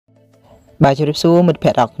Bà cho số một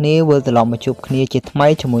pet đọc ní vừa từ lòng một chụp ní chỉ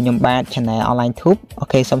thay cho mỗi nhóm bạn channel online tube.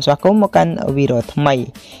 Ok, xong xóa có một căn video thay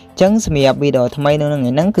chẳng xem video thay nó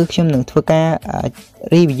ngày nắng cứ xem những thua ca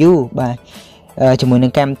review bà cho mỗi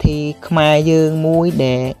những cam thi Khmer dương muối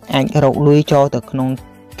để anh rộng lui cho từ con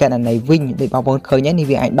kẹt này vinh để bảo bọn khởi nhé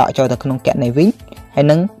vì anh đợi cho từ con kẹt này vinh hay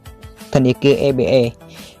nắng thành địa kia EBE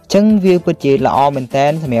chẳng view bất chỉ là o mình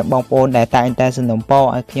tên thì mẹ bong bồn đại tại anh ta xin đồng po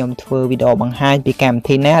ở khi thưa video bằng hai bị kèm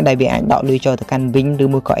thi ná đại bị anh đọ lưu cho từ căn vinh đưa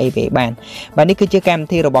mua có EBE bàn và nếu cứ chưa kèm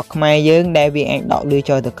thi rồi bọc Khmer dương đại bị anh đọ lưu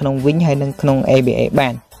cho từ con vinh hay nâng con EBE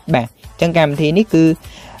bàn bà chẳng kèm thi ní cứ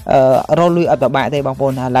rô lui ở bạn thì bong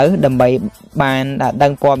bồn lấy đầm bầy bàn đã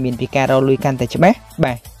đăng qua miền Pika rô lui can tại chỗ bé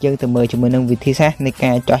bà dân từ 10 cho 10 nâng vị thi sát này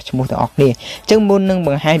ca cho mua từ ọc nè chẳng muốn nâng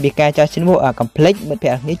bằng hai Pika cho xin mua ở complete mất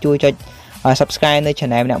phải ní chui cho subscribe nơi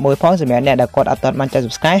channel nè môi phó rồi mẹ nè đã có đặt toàn cho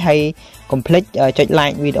subscribe hay complete cho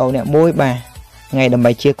like video nè môi bà ngày đầm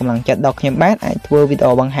bài chia cùng lần chặt đọc nhầm bát ai thua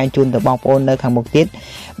video bằng hai chun từ bong bồn nơi hàng một tiết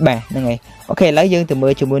bà nơi ngày ok lấy dân từ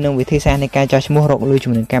 10 cho 10 nâng vị thi sát này ca cho mua rộng lui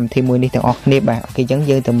cho mình cầm thi môi đi từ ọc nè bà ok dẫn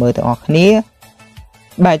dân từ 10 từ ọc nè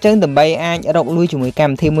bà chân tầm bay ai rộng lui cho mỗi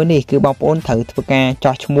cam thêm mới này cứ bong bồn thử ca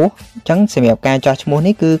cho mua chẳng xem đẹp ca cho mua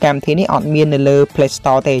này cứ cam thế này admin nơi Play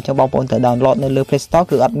Store thế cho bong bồn thử download nơi Play Store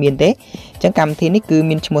cứ admin thế chẳng cam thế này cứ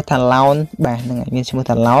min mua thằng lawn bà này min mua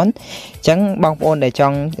thằng lawn chẳng bong bồn để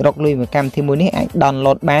trong rộng lui một cam thêm mới này anh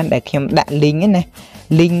download bán để khi đặt link này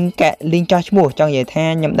link cho mua trong vậy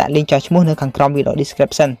tha nhầm đặt link cho mua nơi khang trong video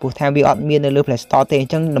description phụ theo video admin nơi Play Store thế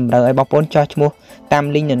chẳng đầm đời bong bồn cho mua tam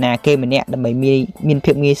link là kê mình nè đầm bầy miền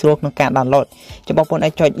phiệp nghi xuống nó cả download cho bong bồn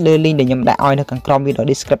ai cho link để nhầm đại oi nó khang trong video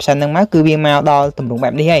description năng má cứ viên màu đo tầm rụng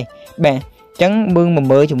bẹp đi hay bà chẳng mương mà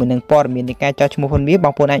mới cho mình đừng po miền này ca cho mua phân biết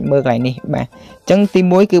bong bồn anh mơ lại nè bà chẳng tim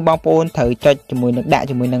muối cứ bong bồn thử cho mình được đại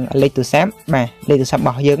cho mình đừng lấy từ sáp bà lấy từ sáp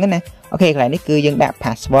bỏ dương này ok lạiនេះគឺយើងដាក់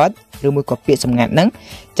password ឬមួយក៏ពាក្យសម្ងាត់ហ្នឹង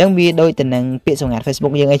អញ្ចឹងវាដូចទៅនឹងពាក្យសម្ងាត់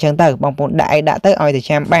Facebook យើងអីចឹងទៅបងប្អូនដាក់ឲ្យដាក់ទៅឲ្យទៅ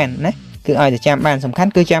ចាំបានណាគឺឲ្យទៅចាំបានសំខាន់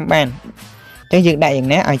គឺចាំបានអញ្ចឹងយើងដាក់យ៉ាង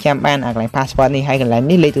ណាឲ្យចាំបានអាកន្លែង password នេះហើយកន្លែង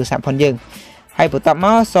នេះលេខទូរស័ព្ទផងយើងហើយបន្ទាប់ម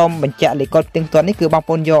កសូមបញ្ជាក់លេខកូដផ្ទៀងផ្ទាត់នេះគឺបង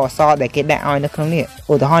ប្អូនយកអក្សរដែលគេដាក់ឲ្យនៅក្នុងនេះ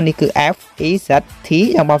ឧទាហរណ៍នេះគឺ F E Z T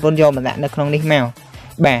ចាំបងប្អូនយកមកដាក់នៅក្នុងនេះមក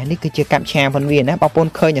បាទនេះគឺជាកាប់ឆាផងវាណាបងប្អូន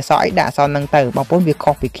ឃើញអក្សរអីដាក់អក្សរហ្នឹងទៅបងប្អូនវា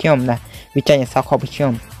ខុសពីខ្ញុំណាវាចេញអក្សរខុសពីខ្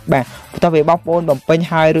ញុំបាទបន្ទាប់ពីបងប្អូនបំពេញ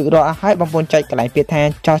ហើយឬរាល់អស់ហើយបងប្អូនចុចកន្លែងពាក្យថា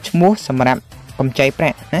ចោះឈ្មោះសម្រាប់កម្ចីប្រា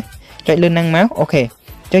ក់ណាចុចលើហ្នឹងមកអូខេ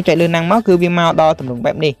ចុចលើហ្នឹងមកគឺវាមកដល់ទម្រង់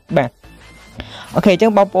បែបនេះបាទអូខេអញ្ចឹ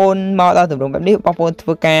ងបងប្អូនមកដល់ទម្រង់បែបនេះបងប្អូនធ្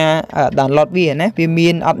វើការ download វាណាវាមា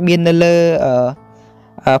នអត់មាននៅលើ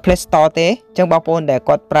Play Store ទេអញ្ចឹងបងប្អូនដែល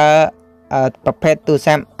គាត់ប្រើប្រភេទទូរ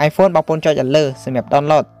ស័ព្ទ iPhone បងប្អូនចុចលើលើសម្រាប់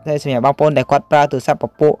download តែសម្រាប់បងប្អូនដែលគាត់ប្រើទូរស័ព្ទព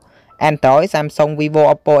ពួក Android Samsung Vivo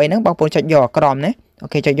Oppo អីហ្នឹងបងប្អូនចុចយកក្រមណាអូ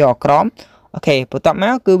ខេចុចយកក្រមអូខេបន្ទាប់ម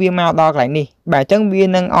កគឺវាមកដល់កន្លែងនេះបាទអញ្ចឹងវា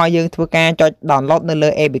នឹងឲ្យយើងធ្វើការចុច download នៅលើ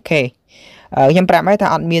APK ខ្ញុំប្រាប់ឲ្យថា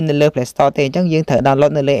អត់មាននៅលើ Play Store ទេអញ្ចឹងយើងត្រូវ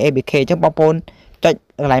download នៅលើ APK អញ្ចឹងបងប្អូនចុច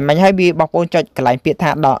កន្លែងមិញហើយវាបងប្អូនចុចកន្លែងពាក្យថា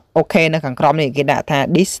ដល់ OK នៅខាងក្រោមនេះគេដាក់ថា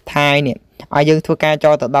this time នេះឲ្យយើងធ្វើការ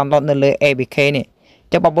ចូលទៅ download នៅលើ APK នេះ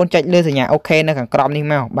ចឹងបងប្អូនចុចលើសញ្ញា OK នៅខាងក្រោមនេះ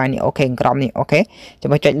មកបាទនេះ OK ខាងក្រោមនេះអូខេចាំ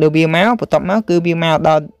មកចុចលើវាមកបន្ទាប់មកគឺវាមកដ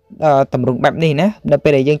ល់តម្រង់បែបនេះណាដល់ពេ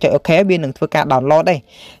លដែលយើងចុច OK វានឹងធ្វើការ download ទេអ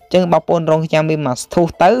ញ្ចឹងបងប្អូនរងចាំវាមកស្ទុះ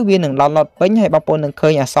ទៅវានឹង download ពេញហើយបងប្អូននឹងឃើ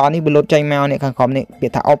ញអក្សរនេះវាលោតចេញមកនេះខាងក្រោមនេះពា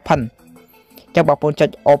ក្យថា open អញ្ចឹងបងប្អូនចុច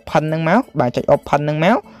open ហ្នឹងមកបាទចុច open ហ្នឹងម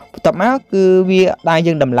កបន្ទាប់មកគឺវាដែរ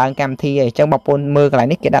យើងដំឡើងកម្មវិធីហើយអញ្ចឹងបងប្អូនមើលកន្លែង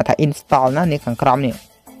នេះគេដាក់ថា install ណានេះខាងក្រោមនេះ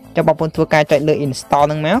អញ្ចឹងបងប្អូនធ្វើការចុចលើ install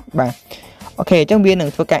ហ្នឹងមកបាទអូខេអញ្ចឹងវានឹង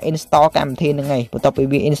ធ្វើការ install កម្មវិធីហ្នឹងហើយបន្ទាប់ពី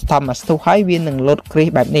វា install មកស្ទុះហើយវានឹង load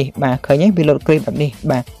crease បែបនេះបាទឃើញទេវា load crease បែបនេះ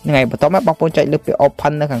បាទហ្នឹងហើយបន្ទាប់មកបងប្អូនចុចលើពាក្យ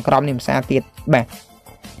open នៅខាងក្រោមនេះភាសាទៀតបាទ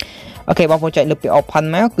អូខេបងប្អូនចុចលើពាក្យ open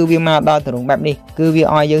មកគឺវាមកដល់ទម្រង់បែបនេះគឺវា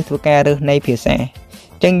ឲ្យយើងធ្វើការរើសនៃភាសាអ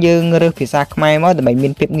ញ្ចឹងយើងរើសភាសាខ្មែរមកដើម្បីមា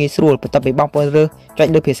នភាពងាយស្រួលបន្ទាប់ពីបងប្អូនរើសចុច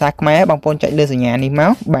លើភាសាខ្មែរបងប្អូនចុចលើសញ្ញានេះម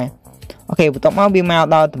កបាទអូខេបន្ទាប់មកវាមក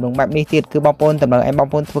ដល់ទម្រង់បែបនេះទៀតគឺបងប្អូនតម្រូវឲ្យបង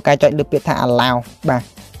ប្អូនធ្វើការចុចលើពាក្យថា allow បាទ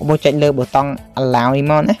បងប្អូនចុចលើប៊ូតុង allow នេះ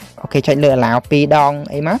មកណាអូខេចុចលើ allow 2 ដង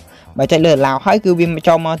អីមកបើចុចលើ allow ហើយគឺវា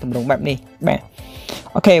ចូលមកទម្រង់បែបនេះបាទ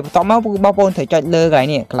អូខេបន្ទាប់មកបងប្អូនត្រូវចុចលើកន្លែង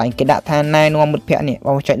នេះកន្លែងគេដាក់ថាណែនាំមិត្តភ័ក្តិនេះប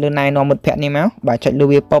ងចុចលើណែនាំមិត្តភ័ក្តិនេះមកបាទចុចលើ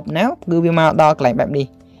វាពប់ណាគឺវាមកដល់កន្លែងបែបនេះ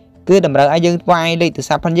គឺតម្រូវឲ្យយើងវាយលេខទូរ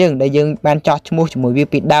ស័ព្ទផងយើងដែលយើងបានចោះឈ្មោះជាមួយវា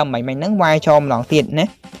ពីដើមមិនហ្នឹងវាយចូលម្ដងទៀតណា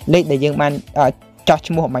លេខដែលយើងបានចោះ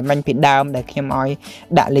ឈ្មោះមិនពីដើមដែលខ្ញុំឲ្យ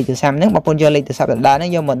ដាក់លេខទូរស័ព្ទហ្នឹងបងប្អូនយកលេខទូរស័ព្ទដដែលហ្នឹ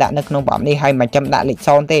ងយកមកដាក់នៅក្នុងប្រអប់នេះហើយមិនចាំដាក់លេខ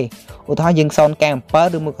0ទេឧទាហរណ៍យើង0កែ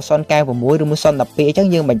7ឬមួយក៏0កែ6ឬមួយ012អញ្ចឹង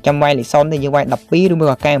យើងមិនចាំវាយលេខ0ទេយើងវាយ12ឬមួយ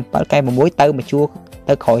ក៏កែ7កែ6ទៅមកជួរ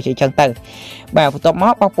ទៅក្រោយអញ្ចឹងទៅបាទបន្ទាប់ម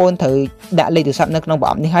កបងប្អូនត្រូវដាក់លេខទូរស័ព្ទនៅក្នុងប្រ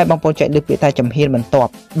អប់នេះហើយបងប្អូនចុចលើពាក្យថាចំហៀនបន្ទា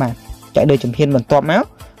ប់បាទ ចែកលើជំហានបន្ទាប់មក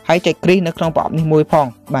ហើយចែកគ្រីសនៅក្នុងប្រអប់នេះមួយផង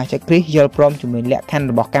បាទចែកគ្រីសយល់ព្រមជាមួយលក្ខខណ្ឌ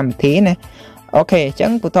របស់កម្មវិធីណាអូខេអញ្ចឹ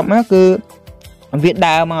ងបន្ទាប់មកគឺវា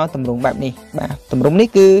ដើរមកតម្រងបែបនេះបាទតម្រងនេះ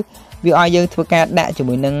គឺវាឲ្យយើងធ្វើការដាក់ជា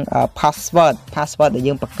មួយនឹង password ដែល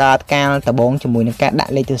យើងបង្កើតកាលដំបូងជាមួយនឹងការដា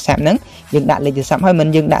ក់លេខទូរស័ព្ទហ្នឹងយើងដាក់លេខទូរស័ព្ទហើយមិន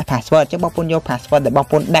យើងដាក់ password អញ្ចឹងបងប្អូនយក password ដែលបង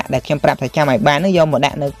ប្អូនដាក់ដែលខ្ញុំប្រាប់ថាចាំឲ្យបានហ្នឹងយកមក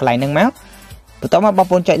ដាក់នៅកន្លែងហ្នឹងមកបន្ទាប់មកបង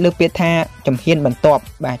ប្អូនចុចលើពាក្យថាជំហានបន្ទាប់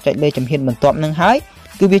បាទចុចលើជំហានបន្ទាប់ហ្នឹងហើយ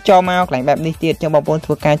គឺវាចូលមកកន្លែងបែបនេះទៀតអញ្ចឹងបងប្អូនធ្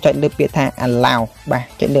វើការចុចលើពាក្យថា allow បាទ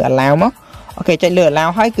ចុចលើ allow មកអូខេចុចលើ allow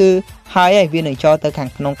ហើយគឺហើយវានឹងចូលទៅខាង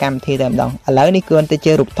ក្នុងកម្មវិធីតែម្ដងឥឡូវនេះគឺទៅ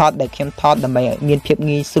ជារូបថតដែលខ្ញុំថតដើម្បីឲ្យមានភាព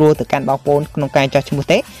ងាយស្រួលទៅកាន់បងប្អូនក្នុងការចោះឈ្មោះ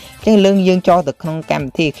ទេអញ្ចឹងយើងចូលទៅក្នុងកម្ម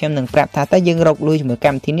វិធីខ្ញុំនឹងប្រាប់ថាតើយើងរកលុយជាមួយក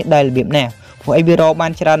ម្មវិធីនេះដោយរបៀបណាព្រោះអីវារកបា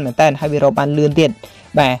នច្រើនមែនតើហើយវារកបានលឿនទៀត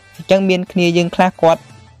បាទអញ្ចឹងមានគ្នាយើងខ្លះគាត់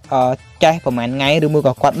ចេះប្រហែលថ្ងៃឬមួយ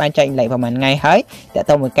ក៏គាត់បានចែកលេខប្រហែលថ្ងៃហើយតើ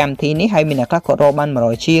តើមួយកម្មវិធីនេះហើយមានអ្នកខ្លះគាត់រកបាន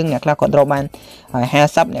100ជាងអ្នកខ្លះគាត់រកបាន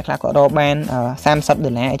50អ្នកខ្លះគាត់រកបាន$30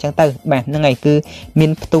អញ្ចឹងទៅបាទហ្នឹងហើយគឺមា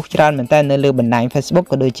នផ្ទុះច្រើនមែនតើនៅលើបណ្ដាញ Facebook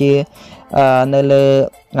ក៏ដូចជានៅលើ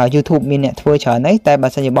YouTube មានអ្នកធ្វើច្រើនហើយតែបើ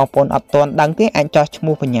សិនជាបងប្អូនអត់ទាន់ដឹងទេអាចចោះឈ្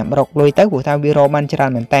មោះបញ្ញាប់រកលុយទៅព្រោះថាវារកបានច្រើន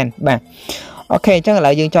មែនតើបាទអូខេអញ្ចឹងឥ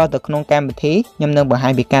ឡូវយើងចូលទៅក្នុងកម្មវិធីខ្ញុំនឹងបង្ហា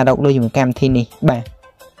ញពីការរកលុយជាមួយកម្មវិធីនេះបាទ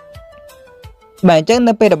បាទអញ្ចឹង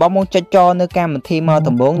នៅពេលដែលបងប្អូនចុចចោលនៅកម្មវិធីមក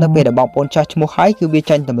ដំបូងនៅពេលដែលបងប្អូនចោះឈ្មោះហើយគឺវា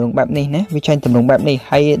ចេញតម្រងបែបនេះណាវាចេញតម្រងបែបនេះ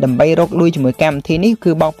ហើយដើម្បីរកលុយជាមួយកម្មវិធីនេះ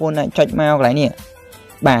គឺបងប្អូនអាចចុចមកកន្លែងនេះ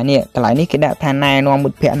បាទនេះកន្លែងនេះគេដាក់ថាណែនាំមិ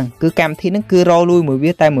ត្តភ័ក្តិហ្នឹងគឺកម្មវិធីហ្នឹងគឺរកលុយមួយ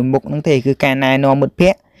វាតែមួយមុខហ្នឹងទេគឺការណែនាំមិត្តភ័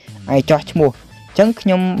ក្តិឲ្យចោះឈ្មោះអញ្ចឹងខ្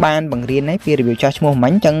ញុំបានបង្រៀនហើយពីរបៀបចោះឈ្មោះមិ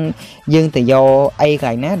ញអញ្ចឹងយើងទៅយកអីកន្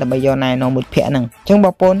លែងណាដើម្បីយកណែនាំមិត្តភ័ក្តិហ្នឹងអញ្ចឹងប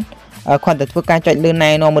ងប្អូនគាត់ទៅធ្វើការចុចលើណែ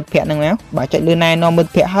នាំមិត្តភ័ក្តិហ្នឹងមកបាទចុចលើណែនាំមិត្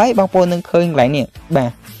តភ័ក្តិហើយបងប្អូននឹងឃើញកន្លែងនេះបា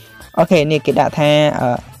ទអូខេនេះគេដាក់ថា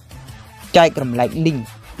ចែករំលែក link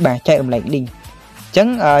បាទចែករំលែក link អញ្ចឹង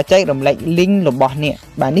ចែករំលែក link របស់អ្នក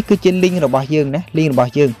បាទនេះគឺជា link របស់យើងណា link រប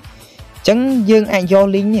ស់យើងអញ្ចឹងយើងអាចយក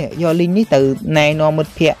link នេះទៅណែនាំមិត្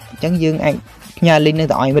តភ័ក្តិអញ្ចឹងយើងអាចផ្ញើ link នឹង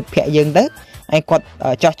ទៅឲ្យមិត្តភ័ក្តិយើងទៅឲ្យគាត់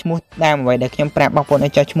ចោះឈ្មោះតាមអ្វីដែលខ្ញុំប្រាប់បងប្អូនឲ្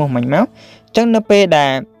យចោះឈ្មោះមិញមកអញ្ចឹងនៅពេលដែ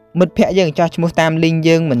លមិត្តភ័ក្តិយើងចោះឈ្មោះតាម link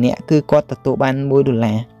យើងម្នាក់គឺគាត់ទទួលបាន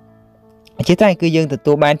$1ជាត្រង់គឺយើងទ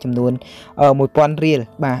ទួលបានចំនួន1000រៀល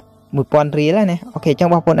បាទ1000រៀលណាអូខេអញ្ចឹង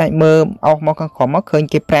បងប្អូនអាចមើលអស់មកខាងក្រោមមកឃើញ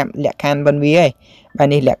គេប្រាប់លក្ខខណ្ឌប៉ុនវាហើយបាទ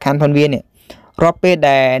នេះលក្ខខណ្ឌប៉ុនវានេះរាប់ពេល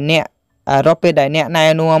ដែលអ្នកណែ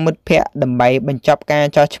នាំមិត្តភ័ក្តិដើម្បីបញ្ចប់ការ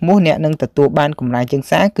ចោះឈ្មោះអ្នកនឹងទទួលបានកម្រៃជើង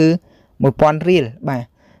សារគឺ1000រៀលបាទ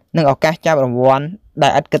នឹងឱកាសចាប់រង្វាន់ដែ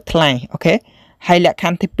លឥតគិតថ្លៃអូខេហើយលក្ខខ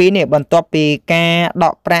ណ្ឌទី2នេះបន្ទាប់ពីការដ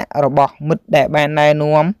កប្រាក់របស់មិត្តដែលបានណែ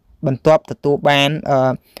នាំបន្ទាប់ទទួល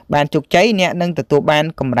បានជោគជ័យអ្នកនឹងទទួលបាន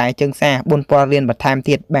កម្រៃជើងសារ$4000រៀលបន្ថែម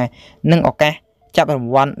ទៀតបាទនឹងឱកាសចាប់រ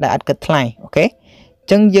ង្វាន់ដែលឥតគិតថ្លៃអូខេអ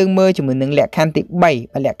ញ្ចឹងយើងមើលជាមួយនឹងលក្ខខណ្ឌទី3បា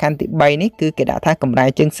ទលក្ខខណ្ឌទី3នេះគឺគេដាក់ថាកម្រៃ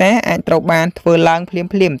ជើងសារអាចត្រូវបានធ្វើឡើងភ្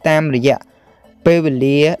លាមតាមរយៈពេលវេ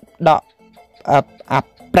លាដក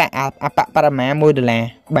ប្រាក់អបបរមា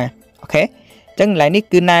$1បាទអូខេអញ្ចឹងកន្លែងនេះ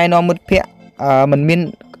គឺណែនាំមិត្តភ័ក្តិមិនមាន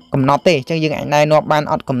កំណត់ទេអញ្ចឹងយើងអាចណែនាំបាន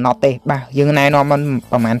អត់កំណត់ទេបាទយើងណែនាំបាន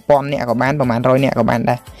ប្រហែល1000នាក់ក៏បានប្រហែល100នាក់ក៏បាន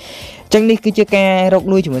ដែរអញ្ចឹងនេះគឺជាការរក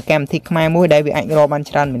លុយជាមួយកម្មវិធីខ្មែរមួយដែលវាអាចរកបាន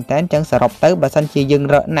ច្រើនមែនតើអញ្ចឹងសរុបទៅបើសិនជាយើង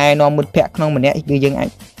ណែនាំមិត្តភ័ក្តិក្នុងម្នាក់គឺយើងអាច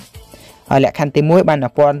លក្ខខណ្ឌទី1បាន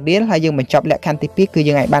1000រៀលហើយយើងបញ្ចប់លក្ខខណ្ឌទី2គឺ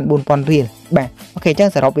យើងអាចបាន4000រៀលបាទអូខេអញ្ចឹង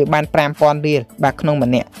សរុបវាបាន5000រៀលបាទក្នុង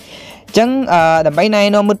ម្នាក់អញ្ចឹងដើម្បីណែ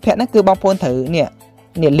នាំមិត្តភ័ក្តិហ្នឹងគឺបងប្អូនត្រូវនេះ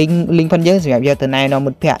link ផងយើងសម្រាប់យកទៅណែនាំ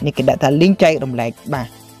មិត្តភ័ក្តិនេះគេដាក់ថា link ចែករំលែកបាទ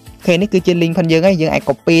អូខេនេះគឺជា link ផងយើងហើយយើងអាច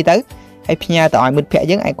copy ទៅហើយផ្ញើទៅឲ្យមិត្តភ័ក្តិ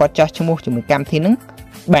យើងឲ្យគាត់ចោះឈ្មោះជាមួយកម្មវិធីហ្នឹង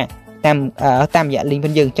បាទតាមរយៈ link ផ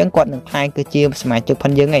ងយើងអញ្ចឹងគាត់នឹងខ្លាយគឺជាសមាជិកផ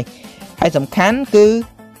ងយើងហើយសំខាន់គឺ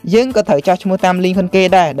យើងក៏ត្រូវចោះឈ្មោះតាម link ផងគេ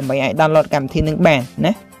ដែរដើម្បីឲ្យ download កម្មវិធីហ្នឹងបាន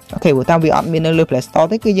ណាអូខេព្រោះតាមវាអត់មាននៅលើ Play Store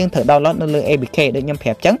ទេគឺយើងត្រូវ download នៅលើ APK ដូចខ្ញុំប្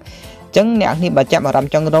រាប់អញ្ចឹងអ្នកនេះបើចាប់អារម្ម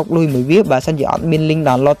ណ៍ចង់រកលុយមួយវាបើសិនជាអត់មាន link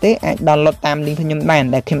download ទេអាច download តាម link ខ្ញុំបាន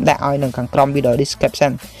ដែលខ្ញុំដាក់ឲ្យនៅខាងក្រោម video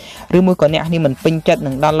description ឬមួយក៏អ្នកនេះមិនពេញចិត្ត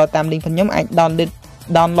នឹង download តាម link ខ្ញុំអាច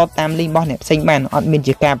download តាម link របស់អ្នកផ្សេងបានអត់មាន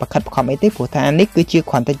ជាការបង្ខិតបង្ខំអីទេព្រោះថានេះគឺជា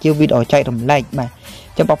គ្រាន់តែជា video ចែករំលែកបាទ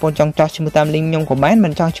ចាំបងប្អូនចង់ចោះឈ្មោះតាម link ខ្ញុំក៏បានមិ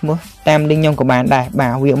នចោះឈ្មោះតាម link ខ្ញុំក៏បានដែរបា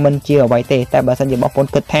ទវាមិនជាអ្វីទេតែបើសិនជាបងប្អូន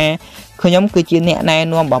គិតថាខ្ញុំគឺជាអ្នកណែ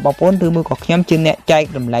នាំរបស់បងប្អូនឬមួយក៏ខ្ញុំជាអ្នកចែក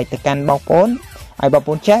រំលែកទៅកាន់បងប្អូនឲ្យបងប្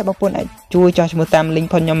អូនចេះបងប្អូនអាចជួយចោះឈ្មោះតាម link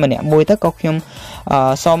ផងខ្ញុំម្នាក់មួយទៅក៏ខ្ញុំ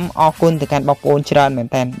សូមអរគុណទៅកាន់បងប្អូនច្រើនមែន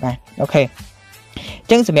តើបាទអូខេ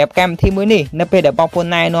ចឹងសម្រាប់កម្មវិធីមួយនេះនៅពេលដែលបងប្អូន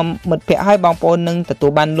ណែនាំមិត្តភ័ក្តិឲ្យបងប្អូននឹងទទួ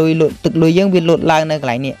លបានលុយទឹកលុយយើងវាលូតឡើងនៅកន្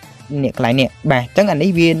លែងនេះកន្លែងនេះបាទចឹងអានេះ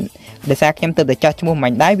វាដោយសារខ្ញុំទៅចោះឈ្មោះមិ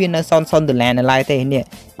នដែរវានៅ$0នៅឡើយទេនេះ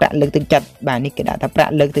ប្រាក់លើកទឹកចិត្តបាទនេះគេដាក់ថាប្រា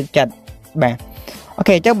ក់លើកទឹកចិត្តបាទ អូ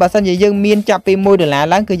ខេចឹងបើសិនជាយើងមានចាប់ពី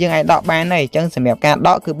$1ឡើងគឺយើងអាចដកបានហើយចឹងសម្រាប់ការដ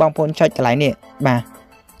កគឺបងប្អូនចុចកន្លែងនេះបាទ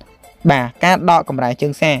ការដកកម្រៃជើ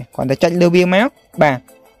ងសារគ្រាន់តែចុចលើវាមកបាទ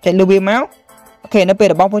ចុចលើវាមកអូខេនៅពេល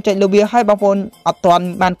ដែលបងប្អូនចុចលើវាហើយបងប្អូនអត់ទាន់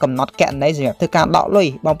បានកំណត់គណនីសម្រាប់ធ្វើការដកលុយ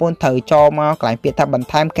បងប្អូនត្រូវចូលមកកន្លែងពាក្យថាបន្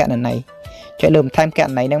ថែមគណនីចុចលើបន្ថែមគណ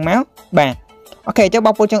នីហ្នឹងមកបាទអូខេចឹងប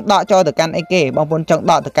ងប្អូនចង់ដកចូលទៅកាន់អីគេបងប្អូនចង់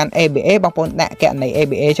ដកទៅកាន់ ABA បងប្អូនដាក់គណនី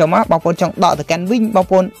ABA ចូលមកបងប្អូនចង់ដកទៅកាន់វិញបង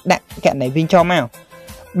ប្អូនដាក់គណនីវិញចូលមក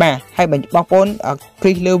បាទហើយបងប្អូនค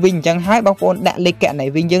ลิกលើវិញអញ្ចឹងហើយបងប្អូនដាក់លេខគណនី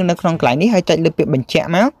វិញយើងនៅក្នុងកន្លែងនេះហើយចុចលើពាក្យបញ្ជាក់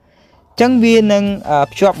មកចឹងវានឹង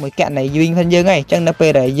ភ្ជាប់មួយគណនីវិញផងយើងហើយចឹងនៅពេ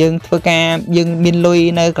លដែលយើងធ្វើការយើងមានលុយ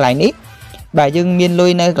នៅកន្លែងនេះបាទយើងមានលុ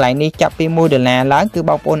យនៅកន្លែងនេះចាប់ពី$1ឡើងគឺ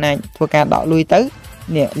បងប្អូនអាចធ្វើការដកលុយទៅ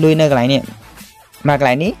នេះលុយនៅកន្លែងនេះមកកន្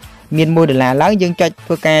លែងនេះមាន$1ឡើងយើងចុចធ្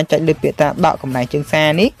វើការចុចលើពាក្យថាដកកម្រៃជើងសារ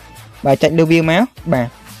នេះបាទចុចលើវាមកបាទ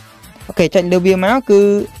អូខេចុចលើវាមកគឺ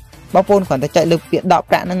បងប្អូនគ្រាន់តែចុចលើពាក្យដក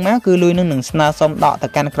ប្រាក់ហ្នឹងមកគឺលុយនឹងស្នើសុំដកទៅ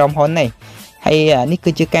កាន់ក្រុមហ៊ុននេះហើយនេះ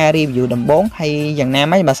គឺជាការ review ដំបូងហើយយ៉ាងណា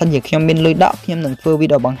មិញបើសិនជាខ្ញុំមានលុយដកខ្ញុំនឹងធ្វើវី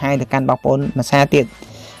ដេអូបង្ហាញទៅកាន់បងប្អូនមួយសារទៀត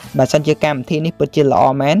បើសិនជាកម្មវិធីនេះពិតជាល្អ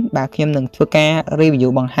មែនបាទខ្ញុំនឹងធ្វើការ review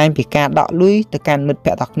បង្ហាញពីការដកលុយទៅកាន់មិត្ត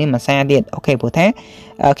ភ័ក្តិរបស់គ្នាមួយសារទៀតអូខេព្រោះថា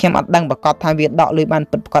ខ្ញុំអត់ដឹងប្រកាសថាវាដកលុយបាន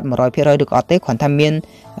ពិតប្រាកដ 100% ឬក៏អត់ទេគ្រាន់តែមាន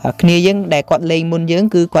គ្នាយើងដែលគាត់លេងមុនយើង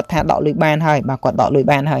គឺគាត់ថាដកលុយបានហើយបាទគាត់ដកលុយ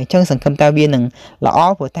បានហើយអញ្ចឹងសង្ឃឹមថាវានឹងល្អ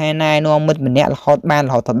ព្រោះថាណែនាំមិត្តម្នាក់រហូតទៅ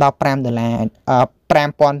ដល់$5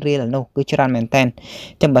 $5000រៀលនោះគឺច្រើនមែនតើ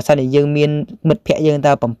ចឹងបើសិនជាយើងមានមិត្តភ័ក្តិយើង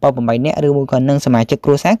តើ7-8នាក់ឬមួយក៏នឹងសមាជិកគ្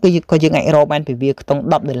រួសារគឺក៏យើងអាចរកបានពីវាខ្ទង់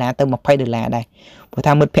$10ទៅ$20ដែរព្រោះ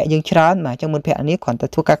ថាមិត្តភ័ក្តិយើងច្រើនបាទអញ្ចឹងមិត្តភ័ក្តិនេះគ្រាន់តែ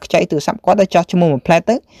ធ្វើការខ្ចីទូរស័ព្ទគាត់ទៅចោះឈ្មោះមួយផ្លែត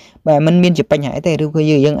ទៅបាទมันមានជាបញ្ហាអីទេឬក៏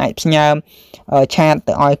យើងអាចផ្ញើឆាត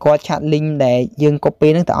ទៅឲ្យគាត់ឆាត link ដែលយើង copy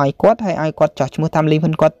ហ្នឹងទៅឲ្យគាត់ហើយឲ្យគាត់ចោះឈ្មោះតាម link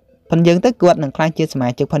គាត់ផិនយើងទៅគាត់នឹងខ្លាចជាសមា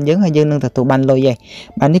ជិកផិនយើងហើយយើងនឹងទទួលបានលុយឯង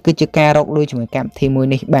បាទនេះគឺជាការរកលុយជាមួយកម្មវិធីមួយ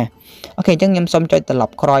នេះបាទអូខេអញ្ចឹងខ្ញុំសូមចុចត្រឡ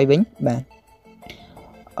ប់ក្រោយវិញបាទ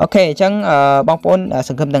អូខេអញ្ចឹងបងប្អូនស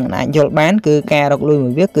ង្ឃឹមនឹងអាចយល់បានគឺការរកលុយមួ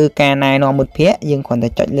យវាគឺការណែនាំមិត្តភ័ក្តិយើងគ្រាន់តែ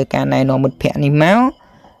ចុចលើការណែនាំមិត្តភ័ក្តិនេះមក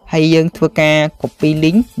ហើយយើងធ្វើការ copy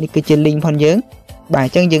link នេះគឺជា link ផងយើងបាទអ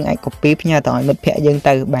ញ្ចឹងយើងអាច copy ផ្ញើទៅឲ្យមិត្តភ័ក្តិយើង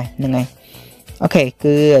ទៅបាទហ្នឹងហើយអូខេ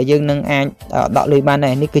គឺយើងនឹងអាចដកលុយបាន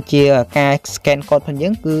ដែរនេះគឺជាការ scan code ផងយើ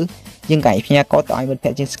ងគឺយើងអាចផ្ញើ code ទៅឲ្យមិត្តភ័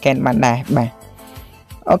ក្តិយើង scan បានដែរបាទ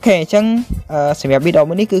អូខេអញ្ចឹងសម្រាប់វីដេអូ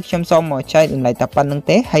មួយនេះគឺខ្ញុំសូមមកចែករំលែកតែប៉ុណ្្នឹង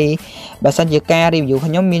ទេហើយបើសិនជាការ review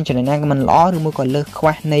ខ្ញុំមានចំណុចណាមិនល្អឬមួយក៏លើសខ្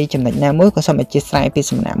វះនៃចំណុចណាមួយក៏សូមអធិស្ឋានពី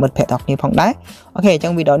សំណាក់មិត្តភ័ក្តិរបស់គ្នាផងដែរអូខេអញ្ចឹ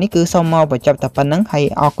ងវីដេអូនេះគឺសូមមកបញ្ចប់តែប៉ុណ្្នឹងហើយ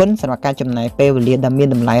អរគុណសម្រាប់ការចំណាយពេលវេលាដ៏មាន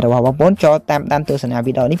តម្លៃរបស់បងប្អូនចូលតាមដានទស្សនា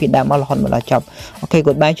វីដេអូនេះពីដើមមករហូតមកដល់ចប់អូខេ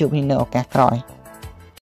goodbye ជួបគ្នានៅឱកាសក្រោយ